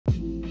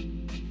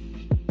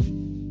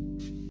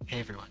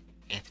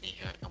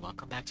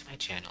back to my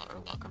channel, or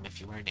welcome if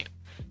you are new.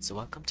 So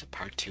welcome to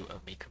part 2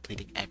 of me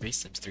completing every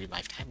Sims 3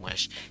 lifetime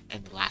wish.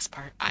 In the last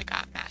part, I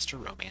got Master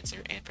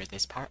Romancer, and for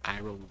this part, I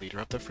rolled Leader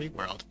of the Free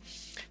World.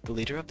 The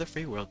Leader of the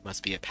Free World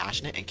must be a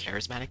passionate and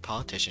charismatic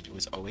politician who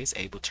is always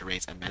able to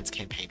raise immense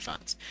campaign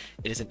funds.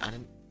 It is an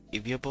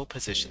unenviable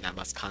position that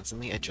must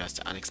constantly adjust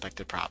to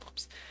unexpected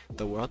problems.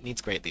 The world needs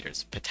great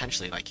leaders,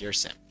 potentially like your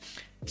Sim.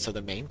 So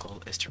the main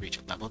goal is to reach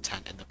level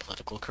 10 in the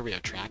political career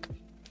track.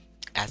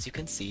 As you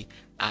can see,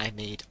 I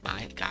made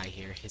my guy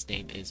here. His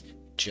name is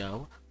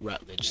Joe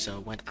Rutledge. So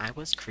when I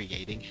was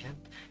creating him,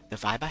 the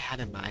vibe I had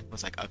in mind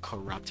was like a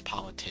corrupt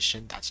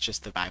politician. That's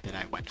just the vibe that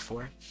I went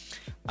for.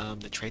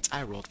 The traits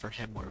I rolled for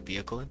him were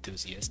vehicle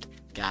enthusiast,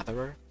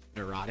 gatherer,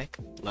 neurotic,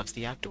 loves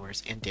the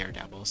outdoors, and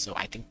daredevil. So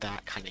I think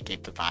that kind of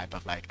gave the vibe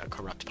of like a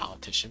corrupt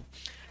politician.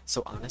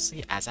 So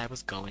honestly, as I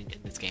was going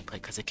in this gameplay,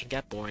 because it can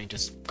get boring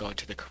just going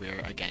to the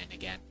career again and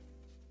again,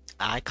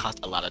 I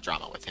caused a lot of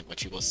drama with him,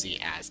 which you will see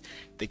as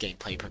the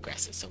gameplay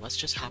progresses. So let's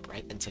just hop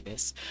right into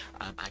this.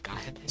 I got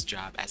him his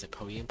job as a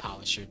podium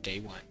polisher day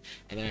 1,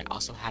 and then I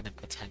also had him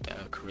attend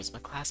a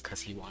charisma class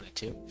because he wanted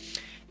to.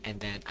 And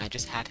then I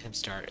just had him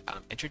start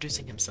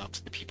introducing himself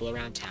to the people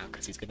around town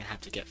because he's going to have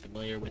to get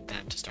familiar with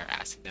them to start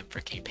asking them for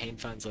campaign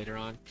funds later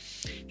on.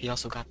 He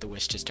also got the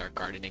wish to start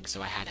gardening,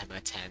 so I had him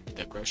attend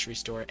the grocery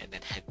store and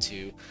then head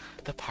to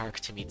the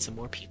park to meet some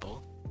more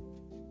people.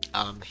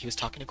 He was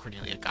talking to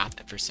Cornelia Goth,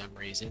 and for some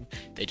reason,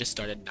 they just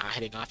started not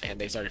hitting off and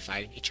they started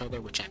fighting each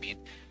other, which I mean,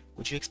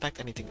 would you expect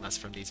anything less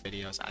from these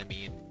videos? I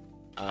mean,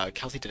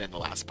 Kelsey did in the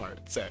last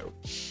part, so,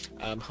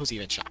 who's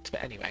even shocked?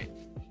 But anyway,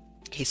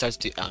 he starts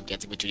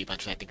dancing with Judy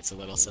Bunch, and I think it's a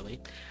little silly.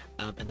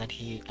 And then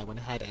I went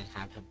ahead and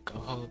had him go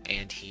home,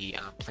 and he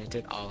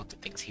planted all of the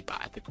things he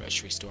bought at the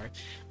grocery store.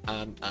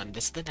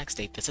 This is the next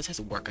day. This is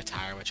his work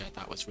attire, which I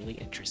thought was really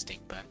interesting,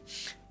 but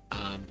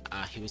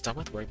he was done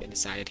with work and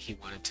decided he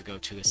wanted to go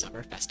to the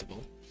summer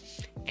festival,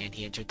 and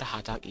he entered the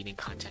hot dog eating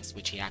contest,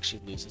 which he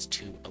actually loses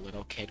to a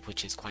little kid,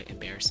 which is quite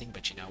embarrassing,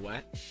 but you know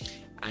what?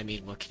 I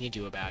mean, what can you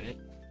do about it?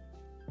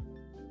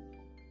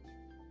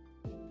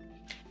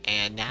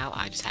 And now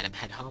I just had him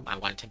head home. I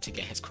wanted him to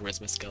get his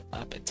charisma skill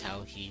up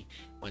until he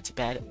went to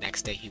bed.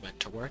 Next day he went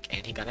to work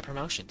and he got a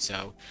promotion.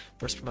 So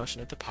first promotion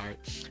of the part.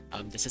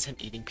 This is him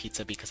eating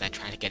pizza because I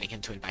tried getting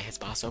him to invite his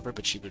boss over,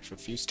 but she would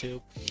refuse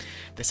to.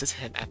 This is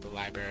him at the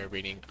library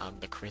reading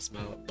the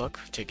charisma book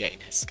to gain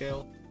his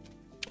skill.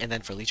 And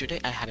then for leisure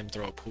day, I had him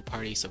throw a pool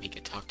party so he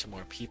could talk to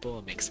more people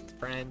and make some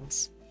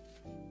friends.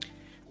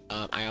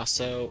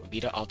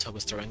 Vita Alta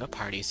was throwing a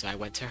party, so I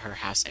went to her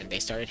house and they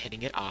started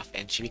hitting it off,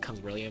 and she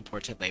becomes really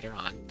important later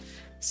on.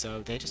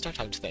 So they just start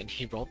talking to them, and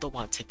he rolled the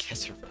want to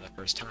kiss her for the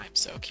first time,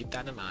 so keep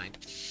that in mind.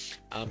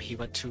 He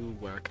went to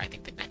work, I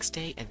think the next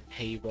day, and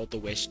he rolled the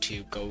wish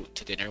to go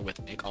to dinner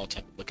with Nick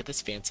Alta. Look at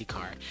this fancy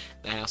car.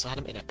 And I also had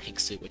him in a pink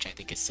suit, which I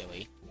think is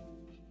silly.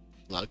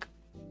 Look.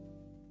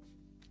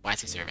 Why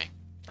is he serving?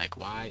 Like,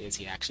 why is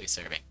he actually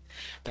serving?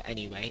 But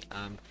anyway,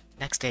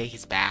 next day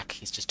he's back,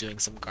 he's just doing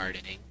some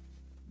gardening.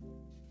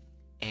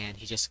 And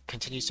he just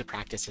continues to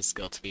practice his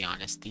skill, to be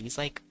honest. These,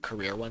 like,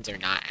 career ones are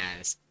not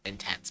as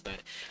intense,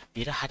 but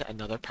Vita had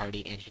another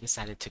party, and he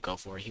decided to go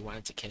for it. He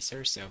wanted to kiss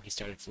her, so he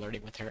started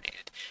flirting with her,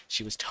 and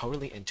she was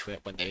totally into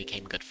it when they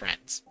became good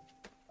friends.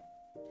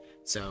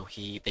 So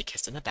they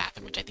kissed in the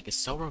bathroom, which I think is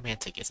so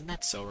romantic. Isn't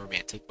that so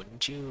romantic?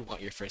 Wouldn't you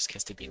want your first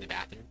kiss to be in the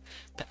bathroom?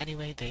 But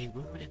anyway, they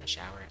wooed in the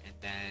shower, and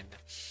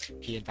then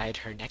he invited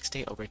her next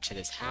day over to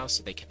this house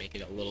so they can make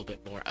it a little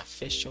bit more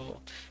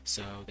official.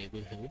 So they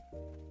woohooed,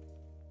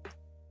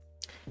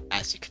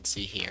 as you can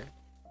see here.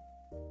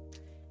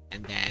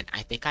 And then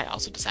I think I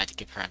also decided to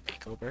give her a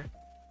makeover.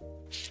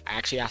 I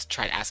actually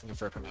tried asking her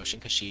for a promotion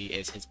because she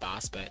is his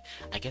boss, but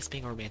I guess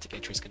being a romantic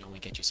interest can only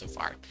get you so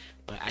far.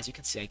 But as you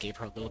can see, I gave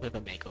her a little bit of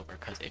a makeover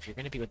because if you're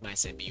going to be with my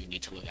sim, you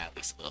need to look at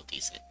least a little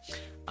decent.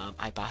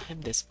 I bought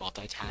him this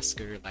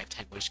multitasker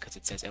lifetime wish because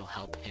it says it'll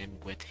help him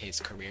with his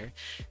career.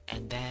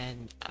 And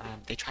then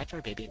they tried for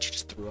a baby and she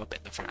just threw up in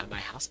the front of my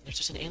house, and there's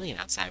just an alien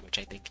outside, which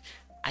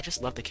I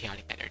just love the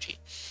chaotic energy.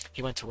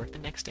 He went to work the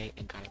next day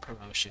and got a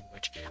promotion,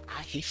 which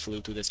he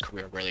flew through this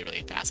career really,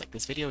 really fast. Like,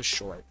 this video is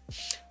short.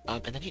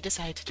 And then he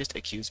decided to just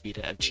accuse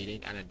Vita of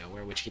cheating out of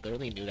nowhere, which he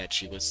literally knew that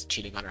she was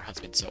cheating on her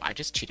husband. So I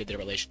just cheated their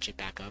relationship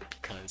back up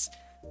because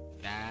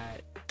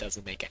that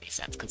doesn't make any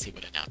sense because he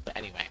would have known. But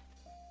anyway,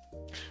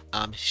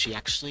 she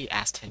actually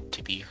asked him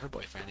to be her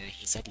boyfriend and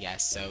he said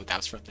yes. So that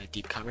was from the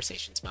Deep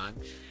Conversations mod.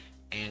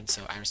 And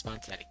so I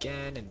responded to that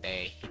again, and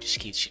she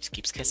just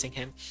keeps kissing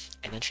him,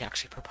 and then she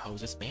actually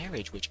proposes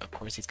marriage, which of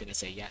course he's gonna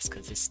say yes,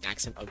 because this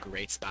snacks him a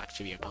great spot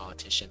to be a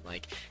politician.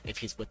 Like, if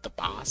he's with the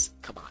boss,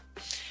 come on.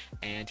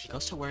 And he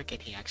goes to work,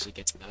 and he actually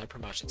gets another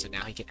promotion, so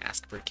now he can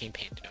ask for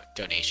campaign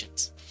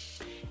donations.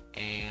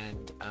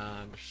 And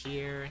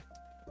here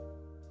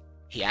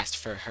he asked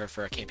for her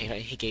for a campaign,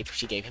 and she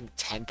gave him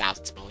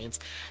 10,000 simoleons.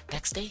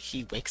 Next day,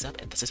 he wakes up,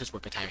 and this is his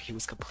work attire. He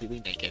was completely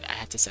naked. I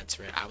had to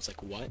censor it. I was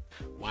like, what?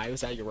 Why was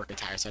that your work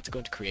attire? So I had to go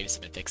into Creative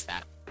Sim and fix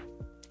that.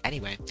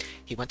 Anyway,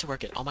 he went to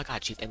work and oh my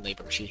god, she's in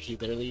labor.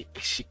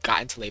 She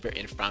got into labor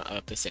in front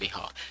of the city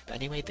hall. But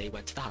anyway, they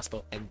went to the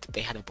hospital and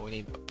they had a boy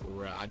named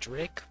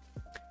Broderick.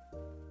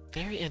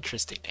 Very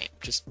interesting name.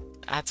 Just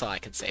that's all I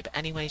can say. But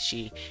anyway,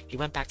 he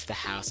went back to the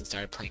house and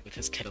started playing with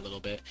his kid a little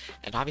bit.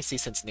 And obviously,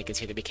 since Nick is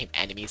here, they became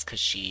enemies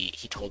because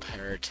he told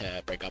her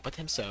to break up with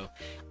him. So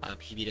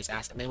he beat his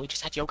ass. And then we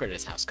just had yogurt at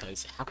his house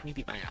because how can you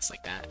beat my ass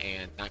like that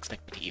and not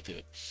expect me to eat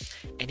food?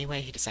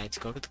 Anyway, he decided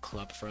to go to the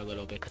club for a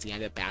little bit because he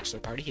had a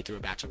bachelor party. He threw a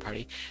bachelor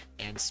party,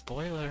 and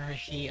spoiler,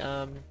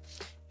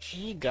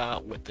 he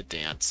got with the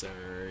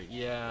dancer.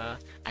 Yeah,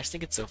 I just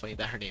think it's so funny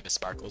that her name is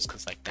Sparkles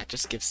because like that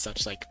just gives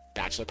such like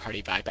bachelor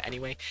party vibe. But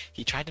anyway,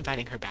 he tried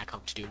inviting her back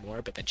home to do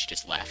more, but then she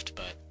just left.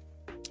 But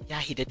yeah,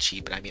 he did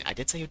cheat. But I mean, I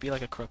did say he'd be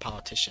like a corrupt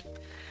politician.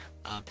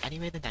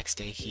 Anyway, the next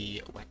day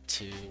he went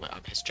to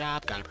his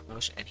job, got a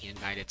promotion, and he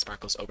invited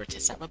Sparkles over to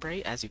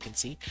celebrate, as you can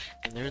see.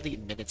 And literally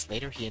minutes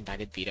later, he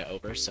invited Vita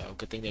over. So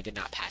good thing they did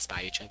not pass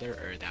by each other,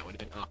 or that would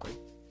have been awkward.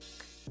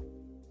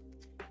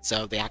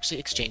 So they actually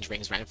exchanged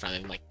rings right in front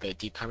of him. Like the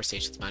deep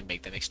conversations might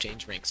make them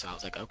exchange rings. So I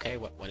was like, okay,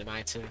 what am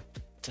I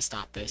to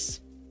stop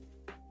this?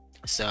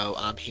 So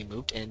he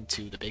moved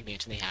into the big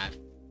mansion they have,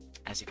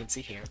 as you can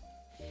see here.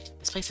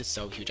 This place is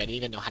so huge. I didn't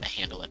even know how to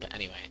handle it, but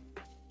anyway.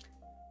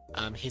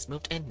 He's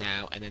moved in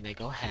now, and then they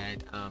go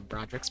ahead.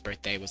 Broderick's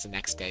birthday was the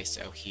next day,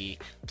 so he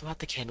blew out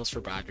the candles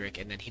for Broderick,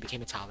 and then he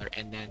became a toddler,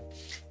 and then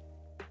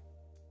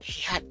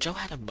Joe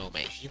had a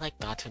moment. He like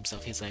thought to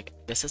himself, he's like,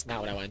 this is not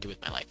what I want to do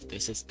with my life.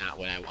 This is not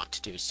what I want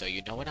to do. So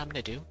you know what I'm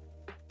gonna do?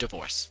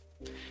 Divorce.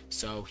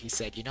 So he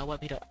said, you know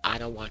what, Vito? I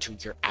don't want you.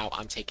 You're out.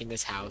 I'm taking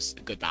this house.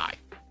 Goodbye.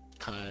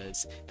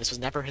 Because this was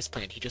never his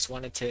plan. He just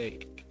wanted to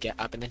get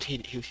up, and then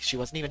she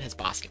wasn't even his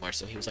boss anymore.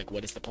 So he was like,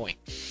 what is the point?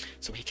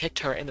 So he kicked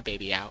her and the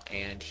baby out,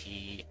 and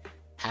he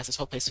has this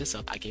whole place to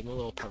himself. I gave him a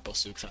little purple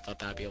suit because I thought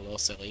that would be a little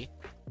silly.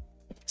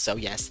 So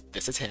yes,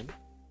 this is him.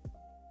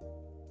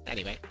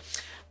 Anyway,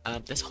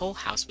 this whole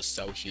house was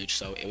so huge,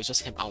 so it was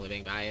just him all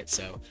living by it.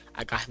 So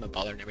I got him a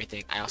butler and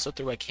everything. I also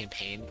threw a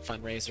campaign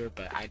fundraiser,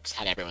 but I just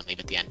had everyone leave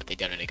at the end, but they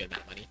donated a good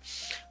amount of money.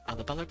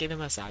 The butler gave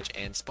him a massage,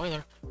 and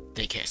spoiler,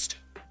 they kissed.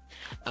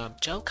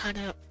 Joe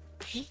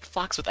he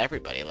flocks with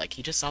everybody. Like,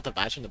 he just saw the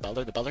vibes from the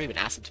butler. The butler even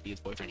asked him to be his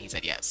boyfriend. He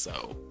said yes.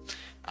 So,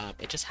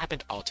 it just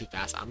happened all too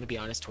fast. I'm gonna be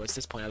honest, towards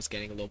this point, I was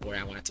getting a little bored.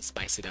 I wanted to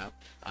spice it up.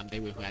 They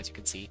woohoo, as you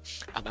can see.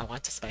 I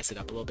wanted to spice it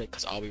up a little bit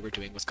because all we were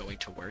doing was going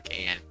to work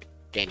and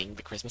gaining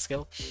the charisma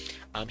skill.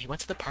 He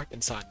went to the park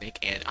and saw Nick,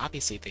 and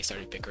obviously they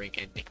started bickering,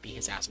 and Nick beat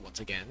his ass once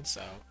again,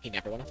 so he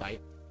never won a fight.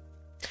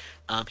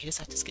 He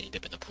decided to skinny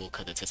dip in the pool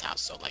because it's his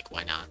house, so like,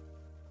 why not?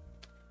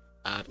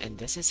 And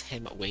this is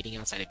him waiting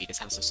outside of Vita's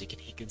house so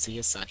he can see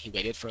his son. He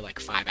waited for like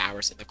 5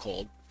 hours in the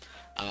cold.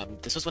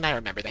 This was when I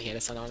remembered that he had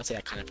a son, honestly.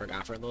 I kind of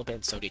forgot for a little bit,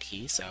 and so did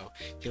he. So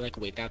he like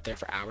waited out there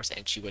for hours,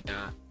 and she would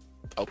not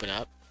open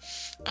up.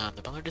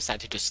 The butler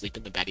decided to just sleep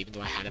in the bed, even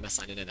though I had him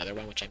assigned in another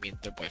one, which I mean,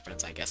 they're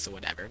boyfriends, I guess, so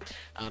whatever.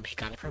 He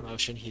got a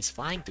promotion. He's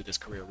flying through this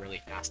career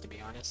really fast, to be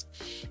honest.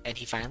 And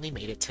he finally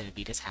made it to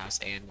Vita's house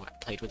and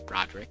played with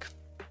Broderick.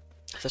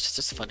 That's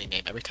just a funny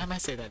name. Every time I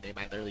say that name,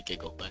 I literally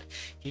giggle, but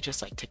he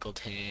just like tickled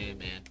him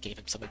and gave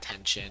him some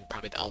attention.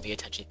 Probably the only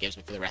attention he gives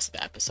me for the rest of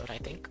the episode, I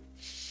think.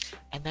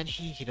 And then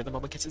he did the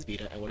moment kisses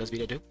Vita, and what does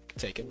Vita do?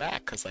 Take him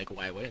back, because like,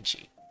 why wouldn't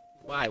she?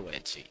 Why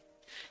wouldn't she?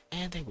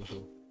 And they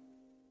woohoo.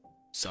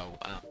 So,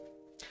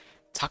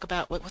 talk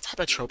about, what type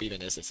of trope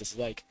even is this? This is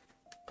like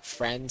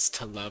friends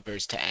to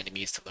lovers to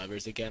enemies to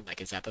lovers again. Like,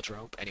 is that the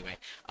trope? Anyway,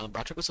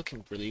 Broderick was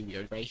looking really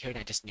weird right here, and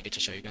I just needed to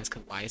show you guys,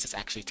 because why is this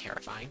actually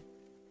terrifying?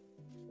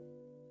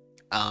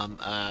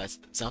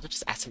 Zelda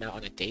just asked him out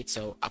on a date,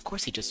 so of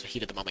course he just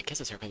heated the moment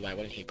kisses her, because why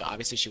wouldn't he? But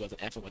obviously she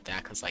wasn't effing with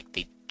that, because like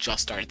they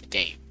just started the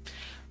date.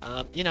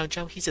 You know,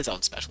 Joe, he's his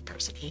own special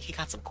person. He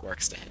got some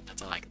quirks to him,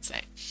 that's all I can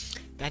say.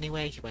 But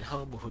anyway, he went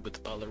home, woohooed with the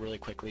butler really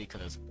quickly,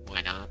 because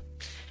why not?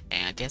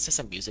 And danced to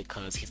some music,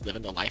 because he's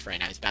living the life right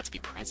now. He's about to be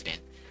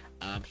president.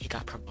 He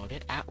got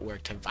promoted at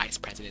work to vice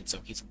president, so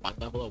he's one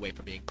level away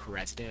from being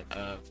president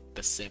of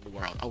the sim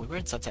world. Oh, we were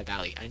in Sunset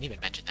Valley. I didn't even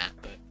mention that,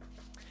 but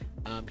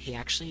he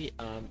actually,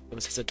 it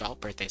was his adult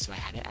birthday, so I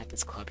had it at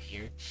this club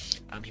here.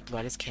 He blew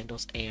out his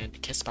candles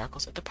and kissed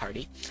Sparkles at the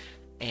party,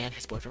 and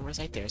his boyfriend was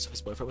right there, so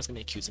his boyfriend was going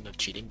to accuse him of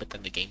cheating, but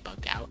then the game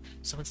bugged out,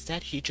 so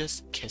instead he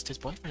just kissed his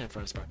boyfriend in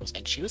front of Sparkles,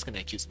 and she was going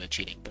to accuse him of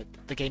cheating, but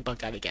the game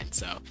bugged out again.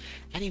 So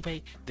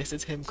anyway, this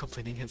is him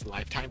completing his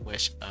lifetime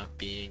wish of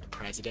being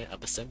president of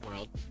the sim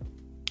world.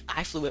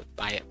 I flew it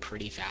by it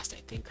pretty fast,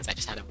 I think, because I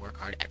just had to work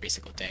hard every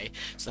single day.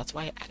 So that's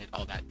why I added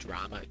all that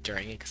drama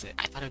during it, because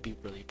I thought it would be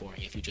really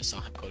boring if you just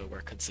saw him go to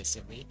work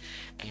consistently.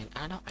 And I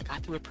don't know, I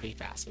got through it pretty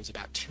fast. It was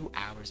about 2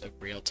 hours of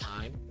real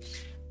time.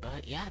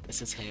 But yeah,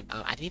 this is him.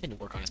 I didn't even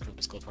work on his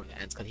charisma skill toward the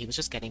ends, because he was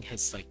just getting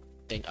his like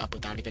thing up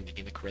without even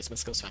needing the charisma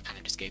skill, so I kind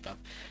of just gave up.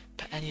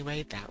 But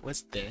anyway, that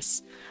was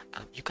this.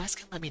 You guys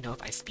can let me know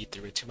if I speed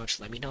through it too much.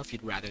 Let me know if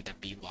you'd rather them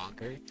be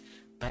longer.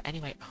 But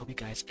anyway, I hope you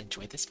guys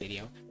enjoyed this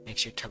video. Make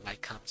sure to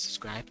like, comment,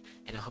 subscribe,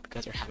 and I hope you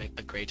guys are having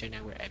a great day now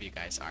wherever you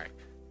guys are.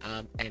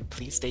 And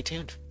please stay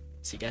tuned.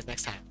 See you guys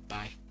next time.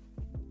 Bye.